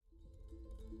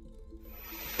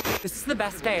This is the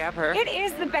best day ever. It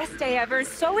is the best day ever.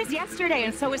 So is yesterday,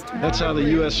 and so is tomorrow. That's how the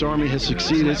U.S. Army has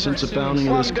succeeded since the founding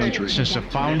of this country. Since the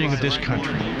founding of this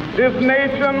country. This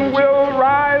nation will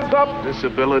rise up. This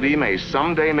ability may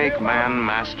someday make man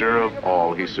master of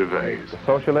all he surveys. The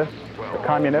socialists, the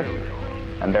communists,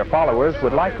 and their followers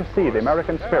would like to see the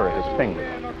American spirit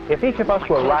extinguished. If each of us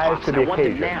will rise to the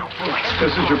occasion.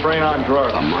 This is your brain on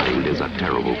drugs. A mind is a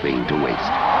terrible thing to waste.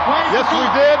 Yes, we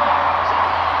did.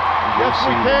 Yes,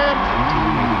 we can.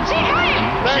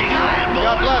 Thank you.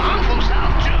 God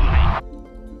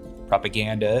bless.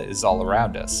 Propaganda is all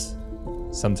around us.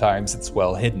 Sometimes it's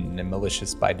well hidden and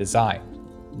malicious by design,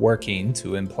 working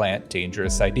to implant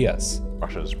dangerous ideas.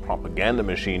 Russia's propaganda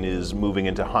machine is moving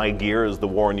into high gear as the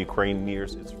war in Ukraine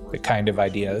nears its... The kind of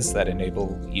ideas that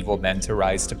enable evil men to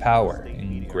rise to power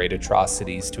and great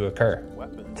atrocities to occur.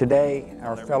 Today,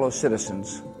 our fellow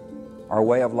citizens, our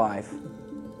way of life,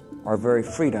 our very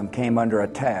freedom came under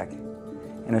attack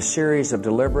in a series of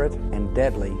deliberate and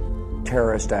deadly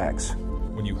terrorist acts.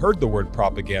 When you heard the word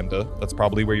propaganda, that's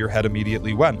probably where your head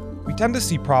immediately went. We tend to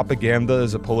see propaganda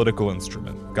as a political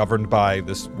instrument, governed by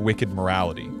this wicked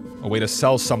morality. A way to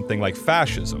sell something like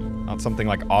fascism, not something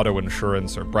like auto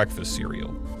insurance or breakfast cereal.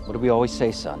 What do we always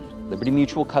say, son? Liberty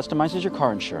Mutual customizes your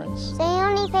car insurance. So you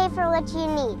only pay for what you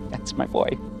need. That's my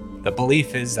boy. The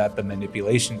belief is that the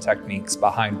manipulation techniques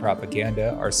behind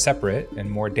propaganda are separate and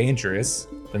more dangerous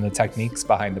than the techniques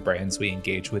behind the brands we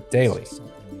engage with daily.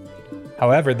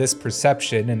 However, this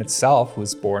perception in itself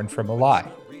was born from a lie.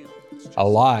 A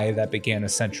lie that began a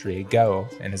century ago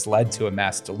and has led to a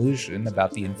mass delusion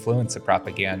about the influence of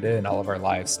propaganda in all of our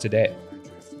lives today.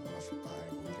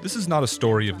 This is not a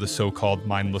story of the so-called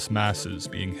mindless masses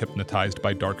being hypnotized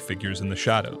by dark figures in the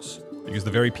shadows, because the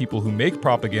very people who make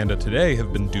propaganda today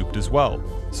have been duped as well.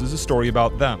 This is a story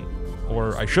about them,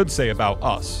 or I should say about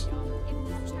us.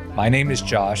 My name is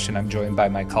Josh, and I'm joined by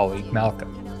my colleague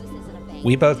Malcolm.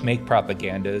 We both make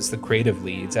propaganda as the creative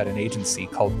leads at an agency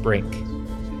called Brink.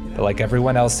 But like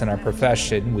everyone else in our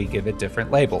profession, we give it different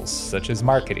labels, such as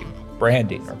marketing,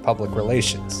 branding, or public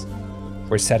relations.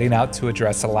 We're setting out to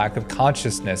address a lack of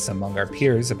consciousness among our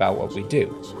peers about what we do,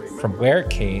 from where it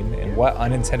came and what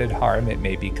unintended harm it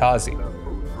may be causing.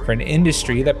 For an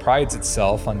industry that prides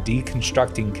itself on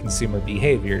deconstructing consumer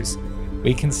behaviors,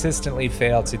 we consistently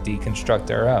fail to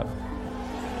deconstruct our own.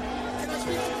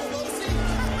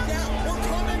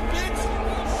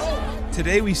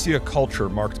 Today we see a culture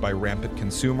marked by rampant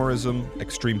consumerism,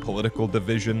 extreme political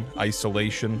division,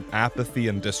 isolation, apathy,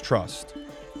 and distrust.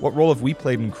 What role have we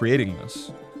played in creating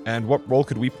this? And what role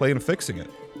could we play in fixing it?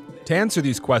 To answer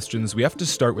these questions, we have to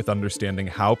start with understanding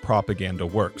how propaganda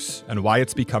works and why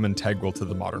it's become integral to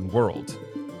the modern world.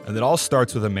 And it all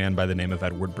starts with a man by the name of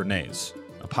Edward Bernays,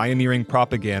 a pioneering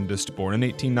propagandist born in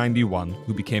 1891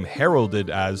 who became heralded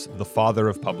as the father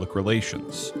of public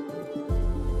relations.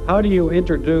 How do you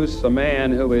introduce a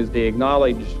man who is the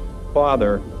acknowledged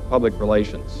father of public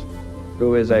relations,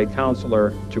 who is a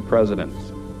counselor to presidents?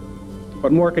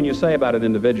 What more can you say about an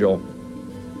individual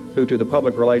who, to the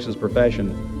public relations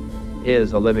profession,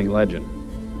 is a living legend?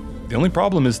 The only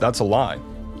problem is that's a lie.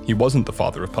 He wasn't the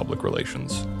father of public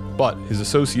relations. But his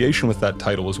association with that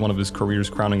title was one of his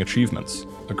career's crowning achievements,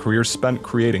 a career spent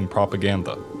creating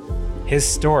propaganda. His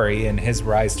story and his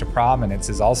rise to prominence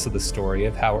is also the story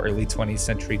of how early 20th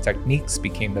century techniques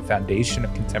became the foundation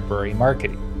of contemporary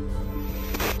marketing.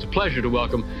 It's a pleasure to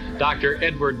welcome Dr.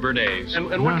 Edward Bernays.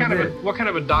 And what kind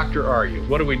of a doctor are you?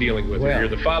 What are we dealing with here? You're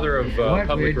the father of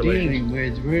public relations. What we're dealing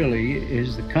with really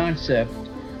is the concept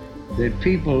that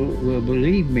people will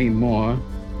believe me more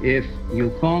if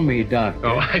you call me doctor.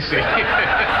 Oh, I see.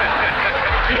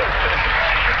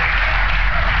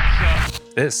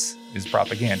 This is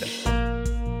propaganda.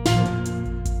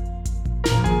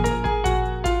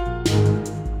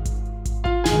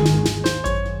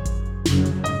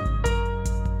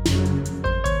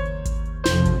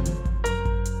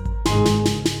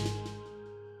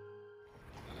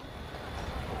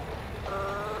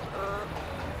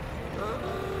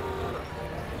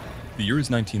 The year is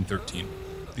 1913.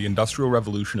 The Industrial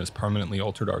Revolution has permanently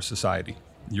altered our society.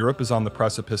 Europe is on the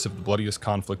precipice of the bloodiest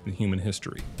conflict in human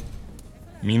history.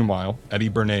 Meanwhile, Eddie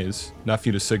Bernays,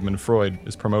 nephew to Sigmund Freud,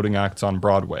 is promoting acts on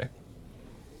Broadway.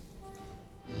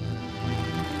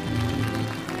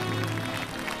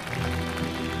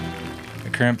 The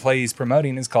current play he's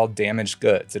promoting is called Damaged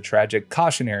Goods, a tragic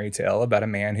cautionary tale about a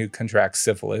man who contracts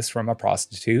syphilis from a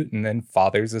prostitute and then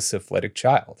fathers a syphilitic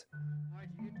child.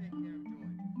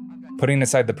 Putting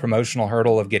aside the promotional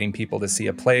hurdle of getting people to see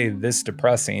a play this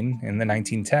depressing, in the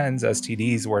 1910s,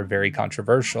 STDs were very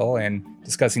controversial and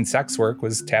discussing sex work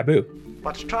was taboo.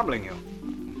 What's troubling you?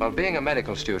 Well, being a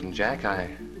medical student, Jack, I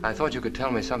thought you could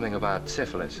tell me something about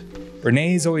syphilis.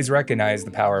 Bernays always recognized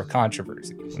the power of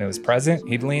controversy. When it was present,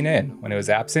 he'd lean in. When it was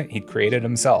absent, he'd create it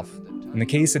himself. In the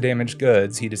case of damaged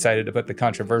goods, he decided to put the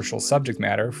controversial subject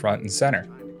matter front and center.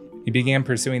 He began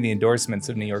pursuing the endorsements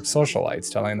of New York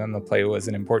socialites, telling them the play was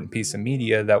an important piece of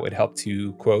media that would help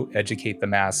to, quote, educate the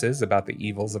masses about the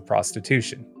evils of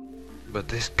prostitution. But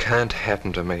this can't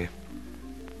happen to me.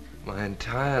 My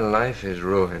entire life is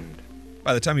ruined.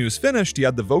 By the time he was finished, he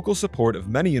had the vocal support of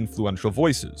many influential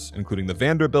voices, including the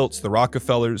Vanderbilts, the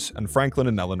Rockefellers, and Franklin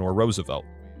and Eleanor Roosevelt.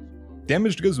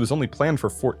 Damaged Goods was only planned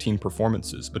for 14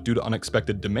 performances, but due to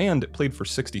unexpected demand, it played for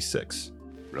 66.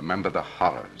 Remember the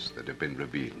horrors that have been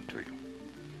revealed to you.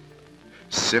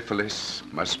 Syphilis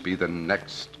must be the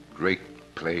next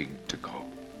great plague to go.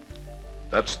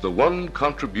 That's the one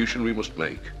contribution we must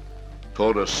make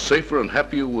toward a safer and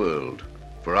happier world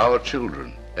for our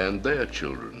children and their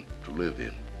children to live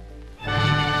in.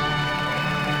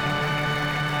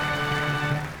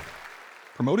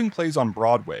 Promoting plays on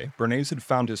Broadway, Bernays had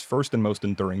found his first and most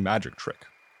enduring magic trick.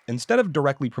 Instead of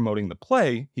directly promoting the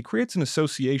play, he creates an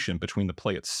association between the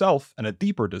play itself and a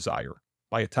deeper desire.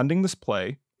 By attending this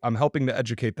play, I'm helping to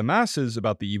educate the masses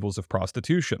about the evils of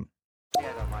prostitution.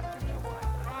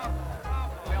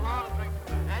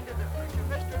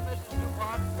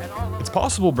 It's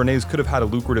possible Bernays could have had a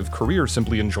lucrative career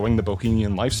simply enjoying the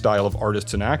bohemian lifestyle of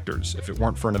artists and actors if it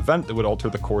weren't for an event that would alter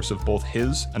the course of both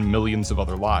his and millions of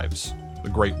other lives: the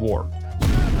Great War.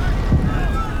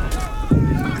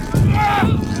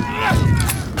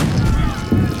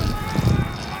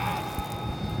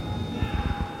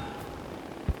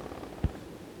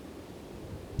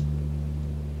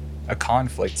 A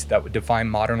conflict that would define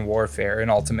modern warfare and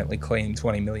ultimately claim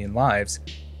 20 million lives,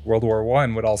 World War I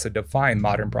would also define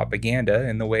modern propaganda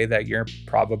in the way that you're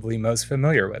probably most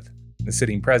familiar with. The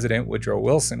sitting president, Woodrow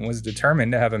Wilson, was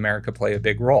determined to have America play a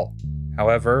big role.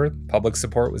 However, public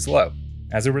support was low.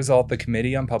 As a result, the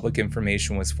Committee on Public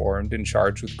Information was formed and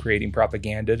charged with creating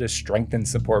propaganda to strengthen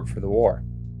support for the war.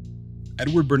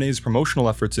 Edward Bernays' promotional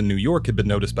efforts in New York had been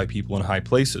noticed by people in high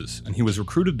places, and he was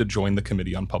recruited to join the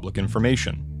Committee on Public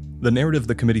Information. The narrative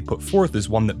the committee put forth is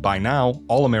one that by now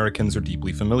all Americans are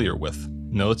deeply familiar with.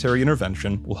 Military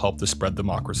intervention will help to spread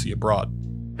democracy abroad.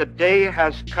 The day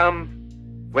has come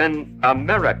when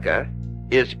America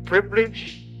is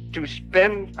privileged to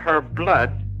spend her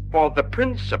blood for the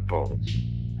principles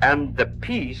and the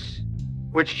peace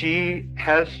which she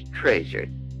has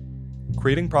treasured.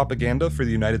 Creating propaganda for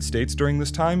the United States during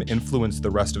this time influenced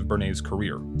the rest of Bernays'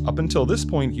 career. Up until this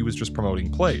point, he was just promoting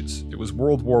plays. It was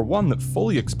World War I that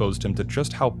fully exposed him to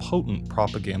just how potent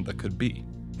propaganda could be.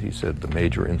 He said the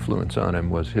major influence on him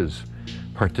was his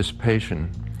participation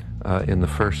in the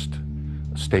first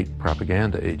state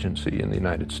propaganda agency in the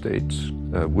United States,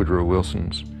 Woodrow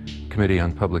Wilson's Committee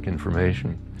on Public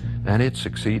Information, and it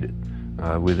succeeded.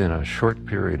 Within a short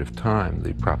period of time,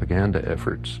 the propaganda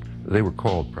efforts, they were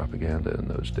called propaganda in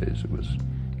those days, it was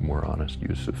more honest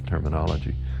use of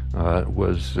terminology,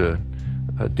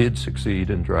 did succeed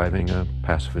in driving a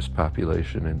pacifist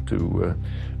population into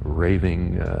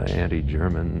raving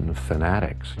anti-German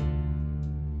fanatics.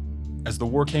 As the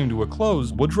war came to a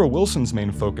close, Woodrow Wilson's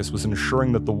main focus was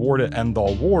ensuring that the war to end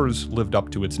all wars lived up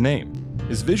to its name.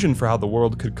 His vision for how the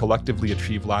world could collectively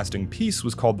achieve lasting peace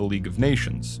was called the League of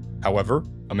Nations. However,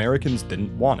 Americans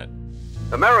didn't want it.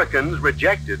 Americans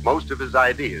rejected most of his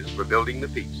ideas for building the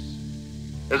peace.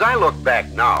 As I look back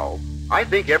now, I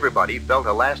think everybody felt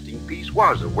a lasting peace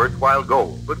was a worthwhile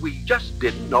goal, but we just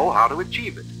didn't know how to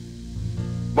achieve it.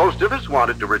 Most of us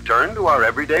wanted to return to our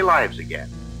everyday lives again.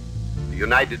 The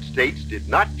United States did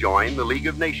not join the League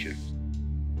of Nations.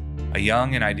 A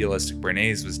young and idealistic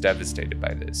Bernays was devastated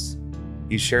by this.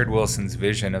 He shared Wilson's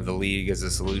vision of the League as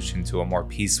a solution to a more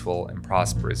peaceful and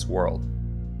prosperous world.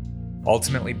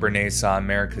 Ultimately, Bernays saw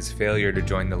America's failure to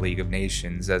join the League of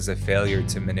Nations as a failure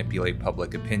to manipulate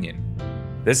public opinion.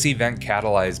 This event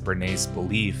catalyzed Bernays'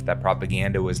 belief that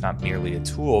propaganda was not merely a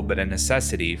tool, but a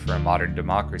necessity for a modern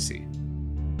democracy.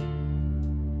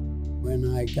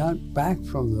 When I got back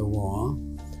from the war,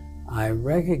 I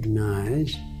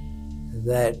recognized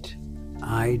that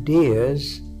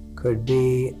ideas could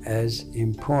be as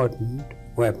important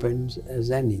weapons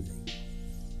as anything,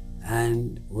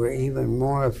 and were even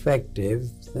more effective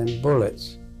than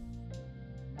bullets.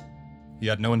 He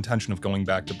had no intention of going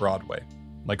back to Broadway.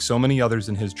 Like so many others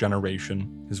in his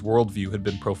generation, his worldview had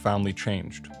been profoundly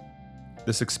changed.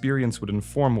 This experience would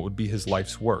inform what would be his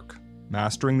life's work,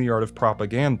 mastering the art of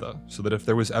propaganda so that if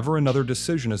there was ever another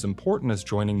decision as important as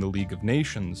joining the League of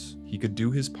Nations, he could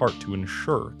do his part to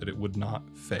ensure that it would not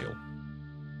fail.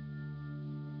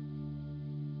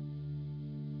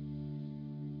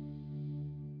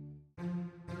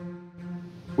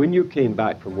 When you came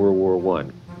back from World War I,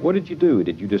 what did you do?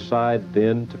 Did you decide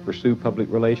then to pursue public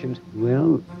relations?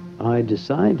 Well, I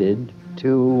decided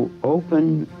to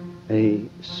open a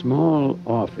small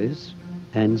office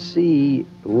and see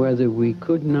whether we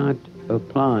could not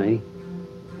apply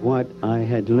what I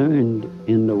had learned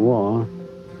in the war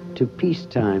to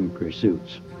peacetime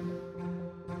pursuits.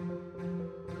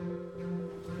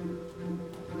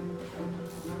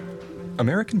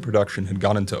 American production had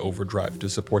gone into overdrive to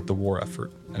support the war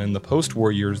effort, and in the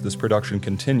post-war years this production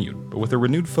continued, but with a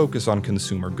renewed focus on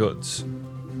consumer goods.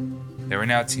 There were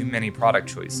now too many product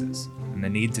choices, and the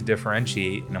need to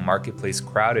differentiate in a marketplace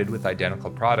crowded with identical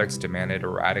products demanded a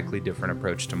radically different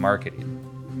approach to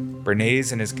marketing.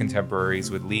 Bernays and his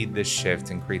contemporaries would lead this shift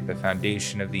and create the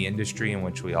foundation of the industry in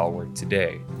which we all work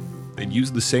today. They'd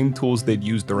use the same tools they'd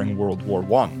used during World War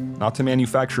I, not to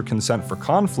manufacture consent for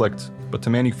conflict, but to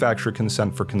manufacture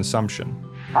consent for consumption.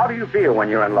 How do you feel when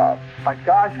you're in love? My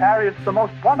gosh, Harry, it's the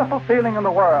most wonderful feeling in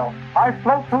the world. I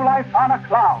float through life on a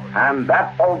cloud. And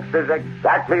that, folks, is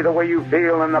exactly the way you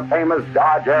feel in the famous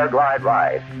Dodge Air Glide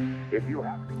ride.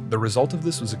 The result of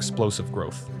this was explosive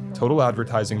growth. Total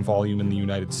advertising volume in the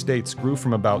United States grew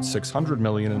from about $600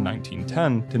 million in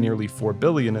 1910 to nearly $4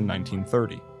 billion in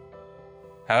 1930.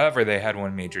 However, they had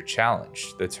one major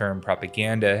challenge. The term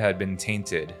propaganda had been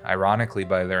tainted, ironically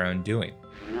by their own doing.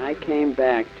 When I came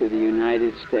back to the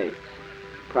United States,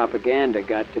 propaganda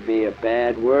got to be a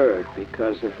bad word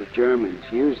because of the Germans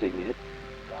using it.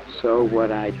 So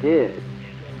what I did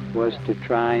was to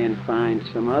try and find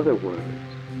some other words.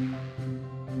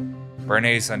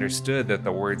 Bernays understood that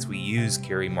the words we use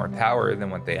carry more power than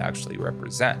what they actually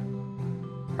represent.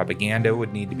 Propaganda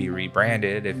would need to be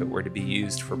rebranded if it were to be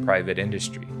used for private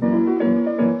industry.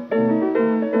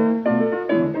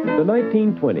 The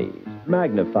 1920s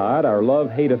magnified our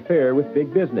love-hate affair with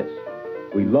big business.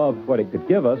 We loved what it could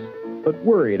give us, but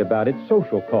worried about its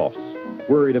social costs,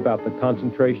 worried about the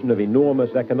concentration of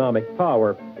enormous economic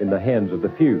power in the hands of the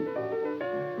few.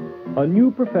 A new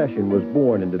profession was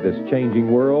born into this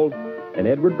changing world, and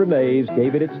Edward Bernays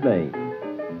gave it its name,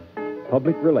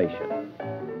 public relations.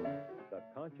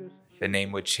 The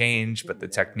name would change, but the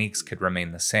techniques could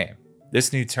remain the same.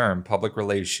 This new term, public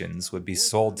relations, would be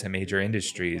sold to major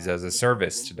industries as a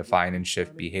service to define and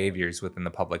shift behaviors within the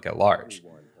public at large,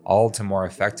 all to more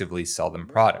effectively sell them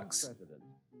products.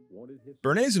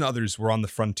 Bernays and others were on the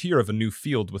frontier of a new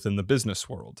field within the business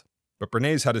world, but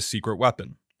Bernays had a secret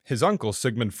weapon. His uncle,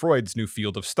 Sigmund Freud's new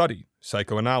field of study,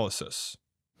 psychoanalysis.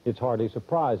 It's hardly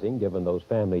surprising, given those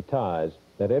family ties,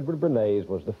 that Edward Bernays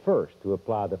was the first to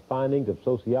apply the findings of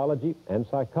sociology and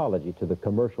psychology to the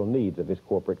commercial needs of his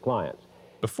corporate clients.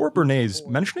 Before Bernays,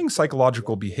 mentioning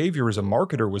psychological behavior as a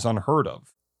marketer was unheard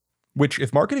of, which,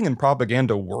 if marketing and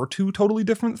propaganda were two totally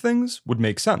different things, would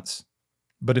make sense.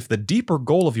 But if the deeper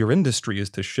goal of your industry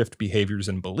is to shift behaviors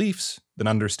and beliefs, then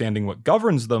understanding what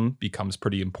governs them becomes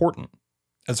pretty important.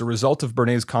 As a result of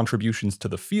Bernays' contributions to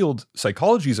the field,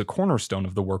 psychology is a cornerstone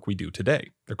of the work we do today.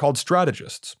 They're called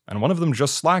strategists, and one of them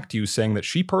just slacked you saying that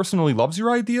she personally loves your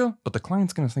idea, but the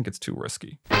client's going to think it's too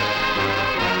risky.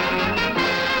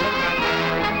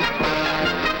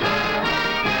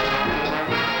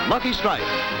 Lucky Strike,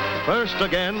 first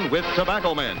again with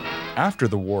Tobacco Men. After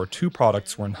the war, two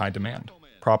products were in high demand: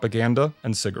 propaganda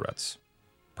and cigarettes.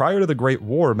 Prior to the Great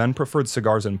War, men preferred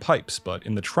cigars and pipes, but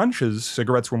in the trenches,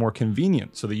 cigarettes were more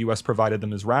convenient, so the US provided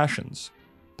them as rations.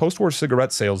 Post-war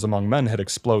cigarette sales among men had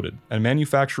exploded, and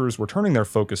manufacturers were turning their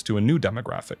focus to a new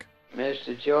demographic.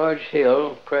 Mr. George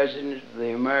Hill, president of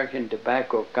the American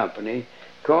Tobacco Company,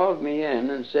 called me in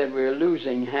and said we're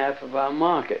losing half of our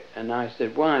market. And I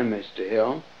said, why, Mr.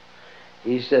 Hill?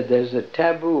 He said there's a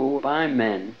taboo by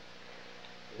men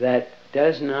that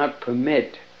does not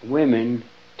permit women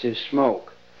to smoke.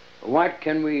 What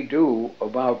can we do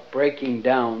about breaking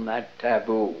down that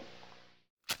taboo?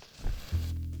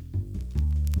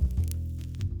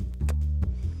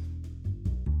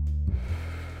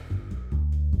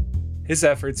 His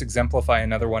efforts exemplify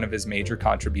another one of his major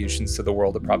contributions to the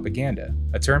world of propaganda,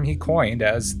 a term he coined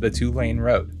as the two-lane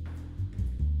road.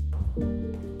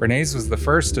 Bernays was the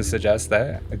first to suggest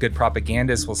that a good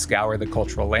propagandist will scour the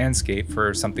cultural landscape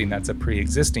for something that's a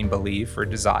pre-existing belief or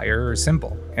desire or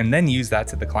symbol, and then use that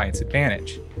to the client's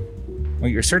advantage.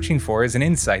 What you're searching for is an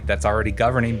insight that's already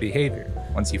governing behavior.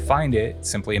 Once you find it,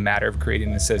 it's simply a matter of creating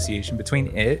an association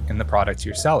between it and the products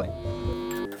you're selling.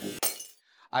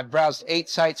 I've browsed 8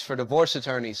 sites for divorce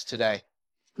attorneys today.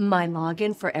 My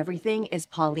login for everything is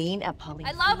Pauline at Pauline.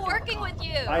 I love working with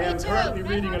you. I am currently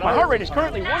reading an My heart rate is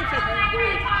currently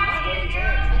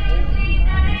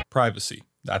 150. Privacy.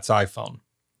 That's iPhone.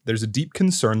 There's a deep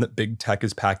concern that big tech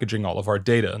is packaging all of our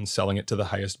data and selling it to the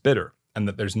highest bidder, and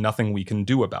that there's nothing we can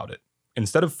do about it.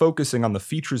 Instead of focusing on the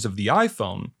features of the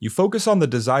iPhone, you focus on the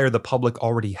desire the public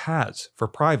already has for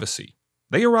privacy.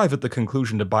 They arrive at the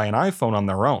conclusion to buy an iPhone on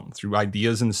their own through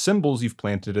ideas and symbols you've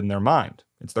planted in their mind.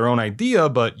 It's their own idea,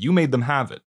 but you made them have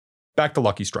it. Back to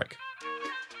Lucky Strike.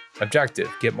 Objective: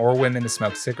 get more women to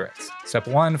smoke cigarettes. Step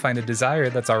 1, find a desire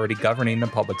that's already governing the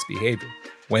public's behavior.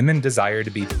 Women desire to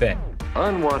be thin.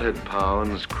 Unwanted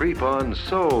pounds creep on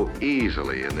so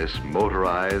easily in this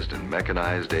motorized and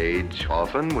mechanized age,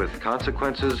 often with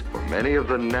consequences for many of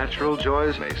the natural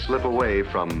joys may slip away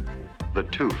from the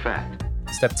too fat.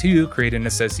 Step 2, create an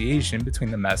association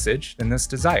between the message and this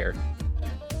desire.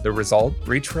 The result,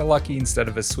 reach for a Lucky instead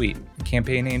of a sweet, a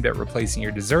campaign aimed at replacing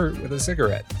your dessert with a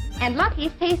cigarette. And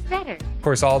Lucky's taste better. Of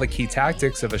course, all the key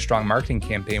tactics of a strong marketing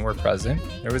campaign were present.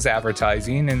 There was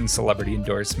advertising and celebrity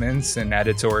endorsements and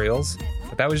editorials,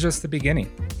 but that was just the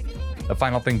beginning. The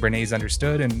final thing Bernays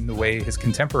understood, in the way his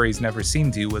contemporaries never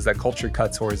seemed to, was that culture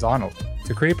cuts horizontal.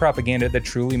 To create propaganda that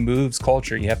truly moves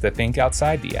culture, you have to think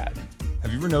outside the ad.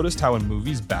 Have you ever noticed how in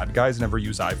movies bad guys never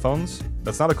use iPhones?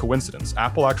 That's not a coincidence.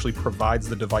 Apple actually provides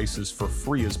the devices for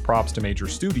free as props to major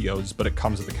studios, but it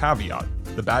comes with a caveat.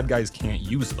 The bad guys can't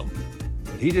use them.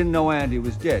 But he didn't know Andy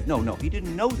was dead. No, he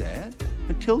didn't know that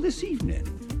until this evening.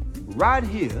 Right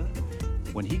here,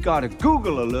 when he got a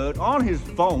Google alert on his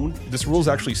phone. This rule is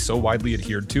actually so widely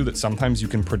adhered to that sometimes you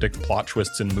can predict plot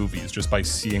twists in movies just by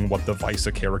seeing what device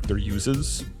a character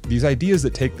uses. These ideas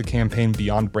that take the campaign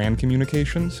beyond brand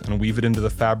communications and weave it into the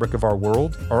fabric of our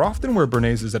world are often where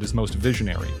Bernays is at his most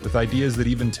visionary, with ideas that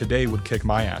even today would kick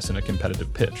my ass in a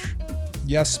competitive pitch.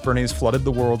 Yes, Bernays flooded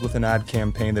the world with an ad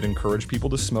campaign that encouraged people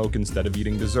to smoke instead of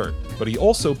eating dessert, but he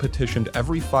also petitioned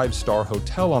every 5-star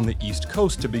hotel on the East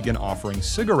Coast to begin offering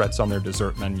cigarettes on their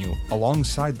dessert menu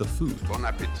alongside the food. Bon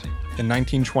appétit. In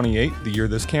 1928, the year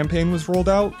this campaign was rolled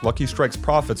out, Lucky Strike's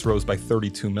profits rose by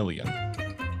 $32 million.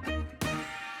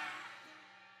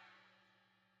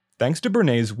 Thanks to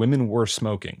Bernays, women were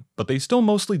smoking, but they still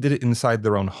mostly did it inside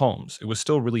their own homes. It was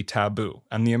still really taboo,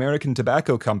 and the American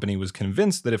Tobacco Company was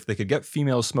convinced that if they could get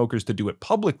female smokers to do it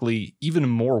publicly, even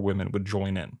more women would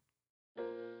join in.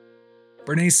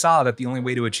 Bernays saw that the only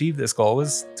way to achieve this goal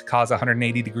was to cause a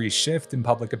 180-degree shift in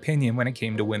public opinion when it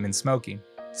came to women smoking.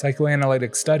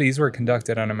 Psychoanalytic studies were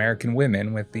conducted on American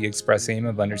women with the express aim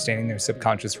of understanding their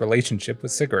subconscious relationship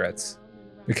with cigarettes.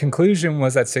 The conclusion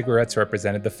was that cigarettes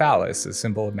represented the phallus, a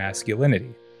symbol of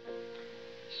masculinity.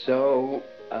 So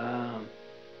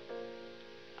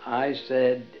I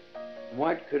said,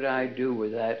 what could I do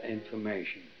with that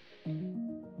information?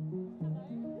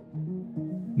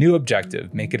 New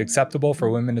objective, make it acceptable for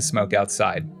women to smoke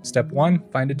outside. Step 1,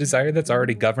 find a desire that's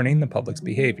already governing the public's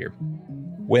behavior.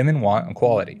 Women want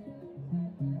equality.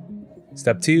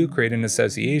 Step 2, create an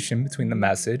association between the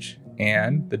message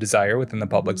and the desire within the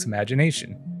public's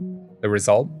imagination. The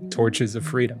result, torches of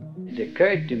freedom. It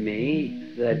occurred to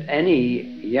me that any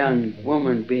young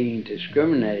woman being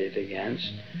discriminated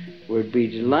against would be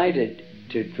delighted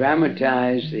to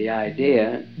dramatize the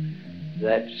idea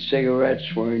that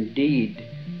cigarettes were indeed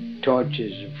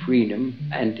torches of freedom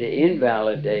and to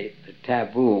invalidate the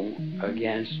taboo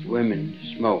against women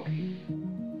smoking.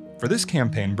 For this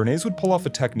campaign, Bernays would pull off a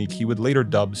technique he would later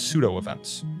dub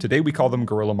pseudo-events. Today we call them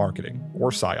guerrilla marketing,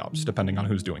 or psyops, depending on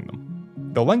who's doing them.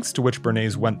 The lengths to which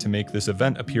Bernays went to make this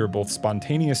event appear both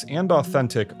spontaneous and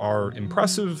authentic are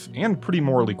impressive and pretty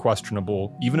morally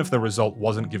questionable, even if the result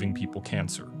wasn't giving people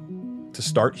cancer. To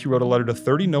start, he wrote a letter to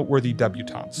 30 noteworthy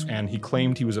debutantes, and he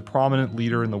claimed he was a prominent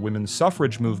leader in the women's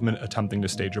suffrage movement attempting to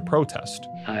stage a protest.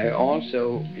 I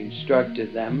also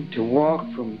instructed them to walk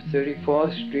from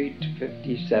 34th Street to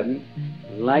 57th,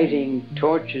 lighting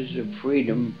torches of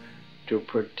freedom to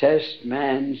protest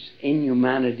man's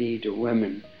inhumanity to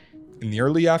women. In the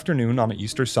early afternoon on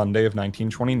Easter Sunday of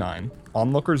 1929,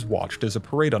 onlookers watched as a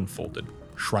parade unfolded.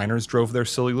 Shriners drove their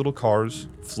silly little cars,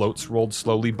 floats rolled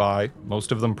slowly by,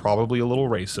 most of them probably a little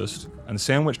racist, and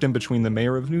sandwiched in between the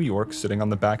mayor of New York sitting on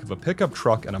the back of a pickup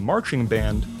truck and a marching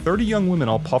band, 30 young women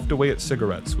all puffed away at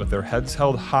cigarettes with their heads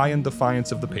held high in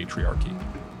defiance of the patriarchy.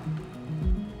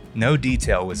 No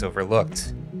detail was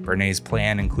overlooked. Bernays'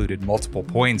 plan included multiple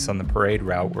points on the parade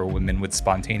route where women would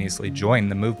spontaneously join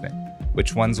the movement.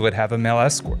 Which ones would have a male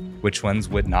escort, which ones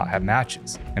would not have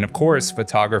matches, and of course,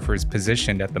 photographers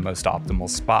positioned at the most optimal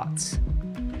spots.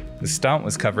 The stunt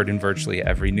was covered in virtually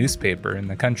every newspaper in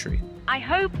the country. I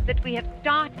hope that we have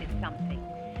started something,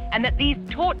 and that these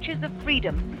torches of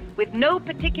freedom, with no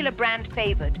particular brand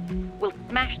favored, will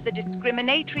smash the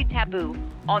discriminatory taboo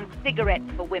on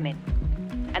cigarettes for women.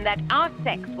 and that our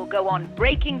sex will go on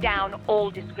breaking down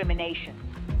all discrimination.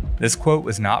 This quote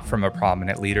was not from a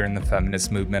prominent leader in the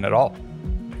feminist movement at all.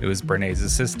 It was Bernays'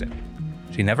 assistant.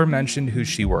 She never mentioned who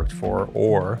she worked for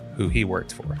or who he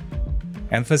worked for,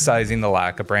 emphasizing the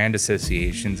lack of brand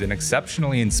associations and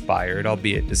exceptionally inspired,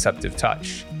 albeit deceptive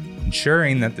touch,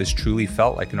 ensuring that this truly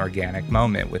felt like an organic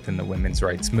moment within the women's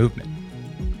rights movement.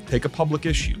 Take a public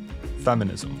issue,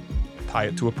 feminism, tie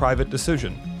it to a private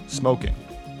decision, smoking.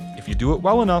 If you do it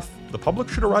well enough, the public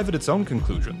should arrive at its own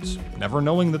conclusions, never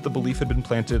knowing that the belief had been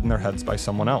planted in their heads by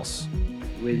someone else.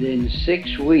 Within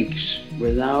 6 weeks,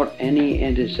 without any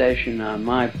intercession on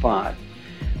my part,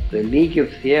 the League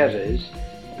of Theaters,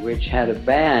 which had a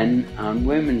ban on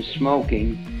women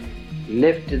smoking,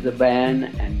 lifted the ban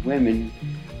and women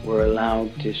were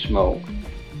allowed to smoke.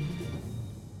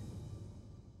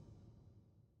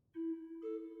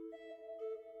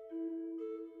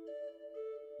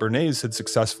 Bernays had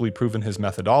successfully proven his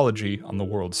methodology on the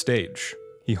world stage.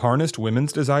 He harnessed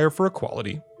women's desire for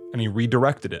equality, and he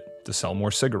redirected it to sell more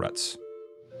cigarettes.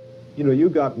 You know, you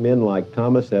got men like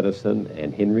Thomas Edison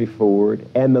and Henry Ford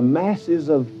and the masses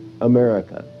of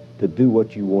America to do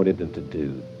what you wanted them to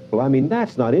do. Well, I mean,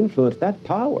 that's not influence, that's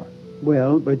power.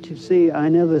 Well, but you see, I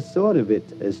never thought of it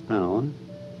as power.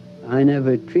 I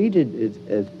never treated it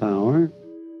as power.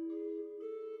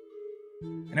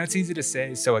 I know it's easy to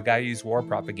say, so a guy used war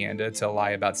propaganda to lie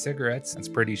about cigarettes. That's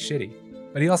pretty shitty.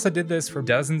 But he also did this for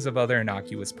dozens of other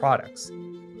innocuous products.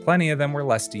 Plenty of them were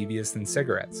less devious than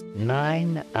cigarettes.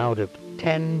 9 out of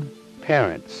 10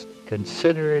 parents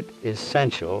consider it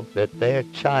essential that their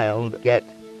child get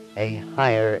a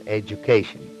higher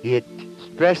education. It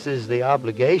stresses the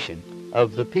obligation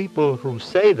of the people who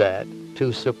say that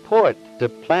to support the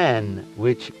plan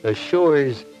which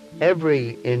assures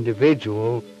every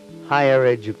individual higher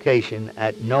education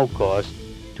at no cost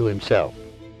to himself.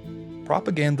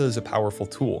 Propaganda is a powerful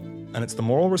tool, and it's the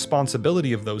moral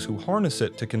responsibility of those who harness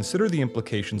it to consider the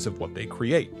implications of what they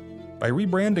create. By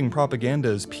rebranding propaganda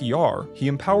as PR, he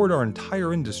empowered our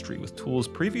entire industry with tools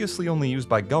previously only used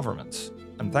by governments.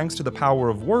 And thanks to the power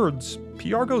of words,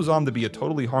 PR goes on to be a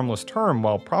totally harmless term,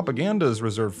 while propaganda is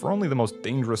reserved for only the most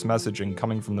dangerous messaging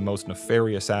coming from the most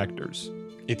nefarious actors.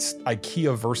 It's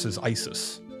IKEA versus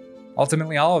ISIS.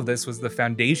 Ultimately, all of this was the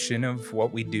foundation of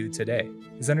what we do today.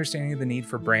 His understanding of the need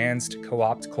for brands to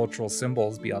co-opt cultural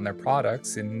symbols beyond their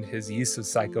products and his use of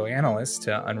psychoanalysts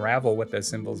to unravel what those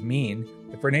symbols mean.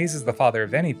 If Bernays is the father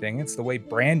of anything, it's the way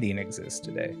branding exists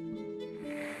today.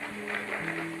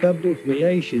 Public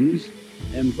relations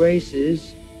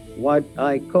embraces what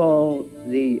I call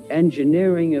the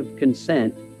engineering of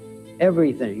consent.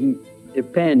 Everything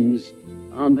depends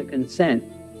on the consent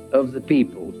of the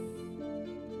people.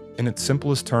 In its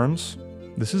simplest terms,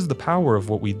 this is the power of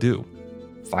what we do.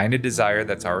 Find a desire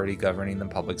that's already governing the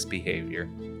public's behavior.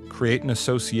 Create an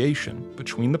association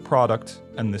between the product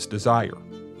and this desire.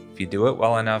 If you do it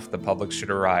well enough, the public should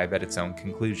arrive at its own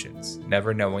conclusions,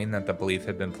 never knowing that the belief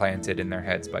had been planted in their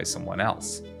heads by someone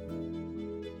else.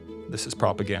 This is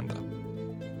propaganda.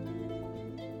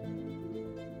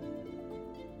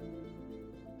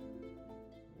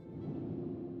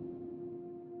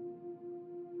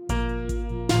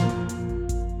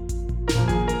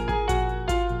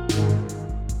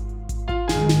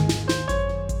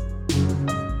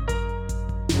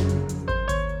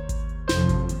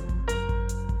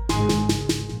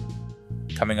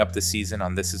 Coming up this season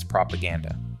on This is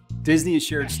Propaganda. Disney has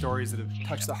shared stories that have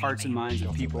touched the hearts and minds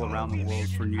of people around the world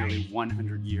for nearly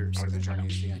 100 years.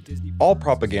 All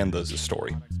propaganda is a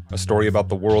story about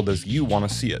the world as you want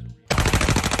to see it.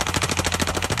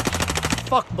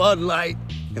 Fuck Bud Light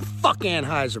and fuck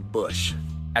Anheuser-Busch.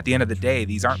 At the end of the day,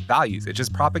 these aren't values. It's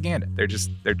just propaganda.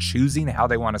 They're choosing how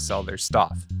they want to sell their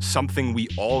stuff. Something we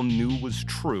all knew was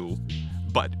true,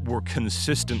 but were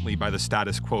consistently by the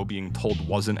status quo being told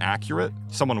wasn't accurate.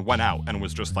 Someone went out and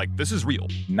was just like, this is real.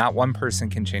 Not one person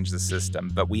can change the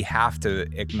system, but we have to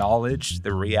acknowledge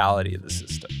the reality of the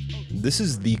system. This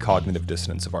is the cognitive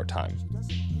dissonance of our time.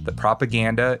 The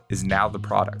propaganda is now the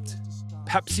product.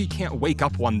 Pepsi can't wake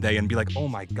up one day and be like, oh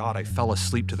my God, I fell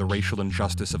asleep to the racial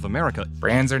injustice of America.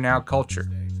 Brands are now culture,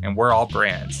 and we're all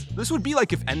brands. This would be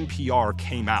like if NPR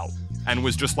came out and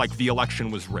was just like, the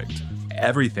election was rigged.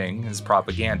 Everything is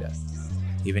propaganda,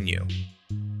 even you.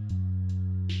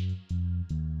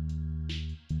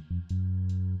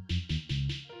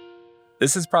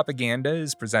 This is Propaganda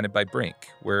is presented by Brink.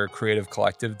 We're a creative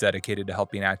collective dedicated to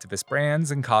helping activist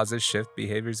brands and causes shift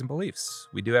behaviors and beliefs.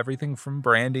 We do everything from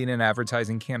branding and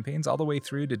advertising campaigns all the way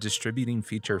through to distributing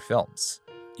feature films.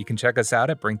 You can check us out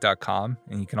at brink.com,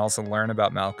 and you can also learn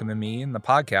about Malcolm and me and the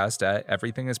podcast at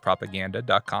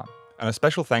everythingispropaganda.com. and a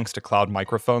special thanks to Cloud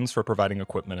Microphones for providing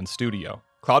equipment in studio.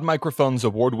 Cloud Microphones'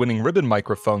 award-winning ribbon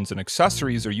microphones and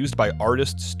accessories are used by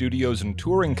artists, studios, and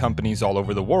touring companies all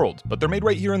over the world, but they're made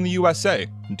right here in the USA,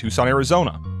 in Tucson,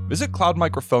 Arizona. Visit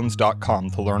cloudmicrophones.com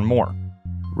to learn more.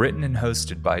 Written and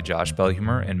hosted by Josh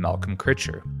Belhumeur and Malcolm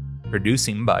Critcher.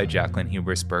 Producing by Jacqueline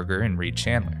Hubersberger and Reed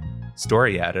Chandler.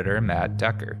 Story editor Matt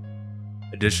Decker.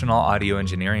 Additional audio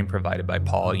engineering provided by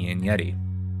Paul Iannetti.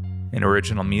 And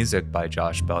original music by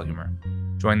Josh Belhumeur.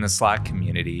 Join the Slack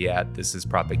community at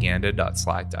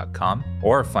thisispropaganda.slack.com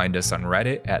or find us on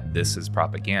Reddit at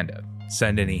thisispropaganda.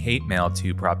 Send any hate mail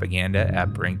to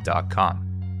propaganda@brink.com.